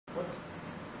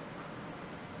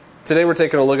Today we're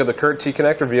taking a look at the Curt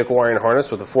T-connector vehicle wiring harness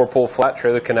with a 4-pole flat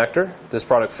trailer connector. This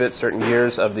product fits certain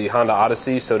gears of the Honda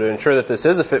Odyssey, so to ensure that this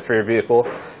is a fit for your vehicle,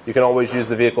 you can always use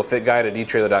the vehicle fit guide at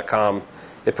etrailer.com.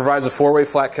 It provides a 4-way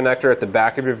flat connector at the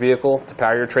back of your vehicle to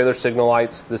power your trailer signal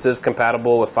lights. This is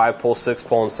compatible with 5-pole,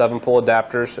 6-pole, and 7-pole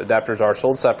adapters. Adapters are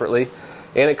sold separately.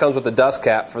 And it comes with a dust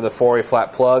cap for the 4-way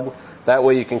flat plug. That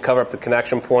way you can cover up the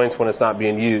connection points when it's not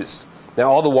being used. Now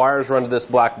all the wires run to this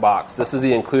black box. This is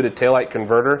the included taillight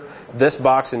converter. This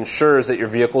box ensures that your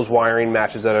vehicle's wiring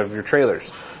matches that of your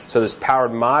trailers. So this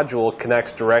powered module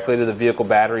connects directly to the vehicle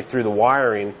battery through the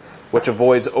wiring, which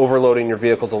avoids overloading your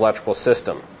vehicle's electrical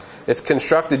system. It's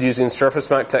constructed using surface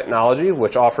mount technology,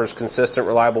 which offers consistent,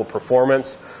 reliable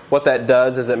performance. What that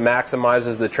does is it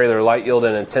maximizes the trailer light yield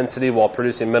and intensity while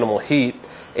producing minimal heat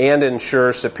and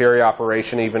ensures superior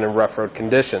operation even in rough road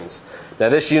conditions. Now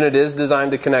this unit is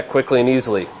designed to connect quickly and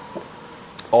easily.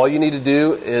 All you need to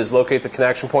do is locate the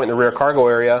connection point in the rear cargo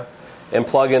area and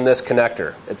plug in this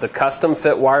connector. It's a custom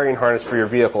fit wiring harness for your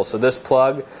vehicle, so this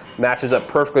plug matches up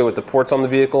perfectly with the ports on the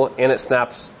vehicle and it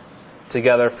snaps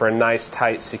together for a nice,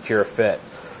 tight, secure fit.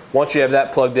 Once you have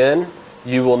that plugged in,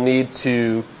 you will need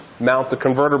to mount the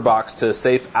converter box to a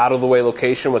safe out-of-the-way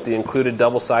location with the included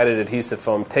double-sided adhesive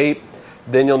foam tape.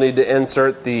 Then you'll need to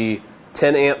insert the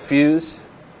 10 amp fuse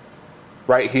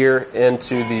right here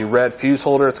into the red fuse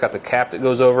holder. It's got the cap that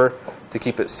goes over to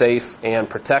keep it safe and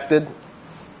protected.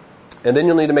 And then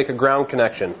you'll need to make a ground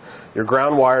connection. Your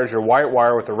ground wire is your white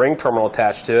wire with a ring terminal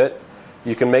attached to it.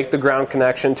 You can make the ground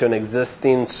connection to an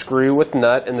existing screw with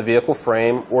nut in the vehicle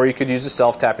frame, or you could use a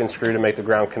self-tapping screw to make the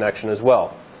ground connection as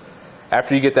well.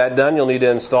 After you get that done, you'll need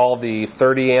to install the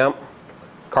 30 amp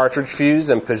cartridge fuse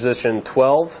in position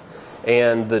 12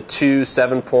 and the two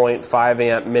 7.5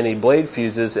 amp mini blade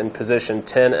fuses in position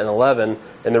 10 and 11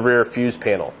 in the rear fuse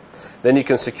panel. Then you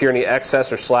can secure any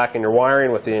excess or slack in your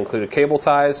wiring with the included cable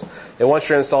ties. And once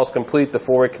your install is complete, the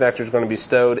 4-way connector is going to be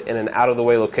stowed in an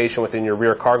out-of-the-way location within your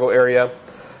rear cargo area.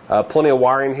 Plenty of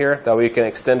wiring here, that way you can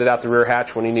extend it out the rear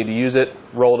hatch when you need to use it,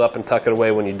 roll it up and tuck it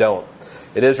away when you don't.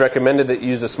 It is recommended that you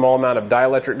use a small amount of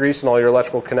dielectric grease in all your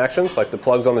electrical connections, like the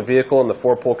plugs on the vehicle and the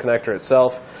 4-pole connector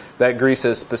itself. That grease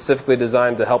is specifically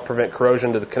designed to help prevent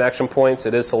corrosion to the connection points.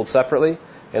 It is sold separately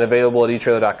and available at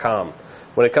etrailer.com.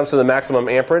 When it comes to the maximum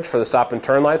amperage for the stop and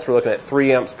turn lights, we're looking at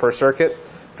 3 amps per circuit.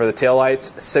 For the tail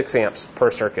lights, 6 amps per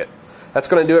circuit. That's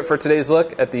going to do it for today's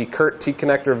look at the Curt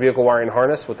T-connector vehicle wiring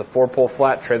harness with the 4-pole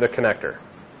flat trailer connector.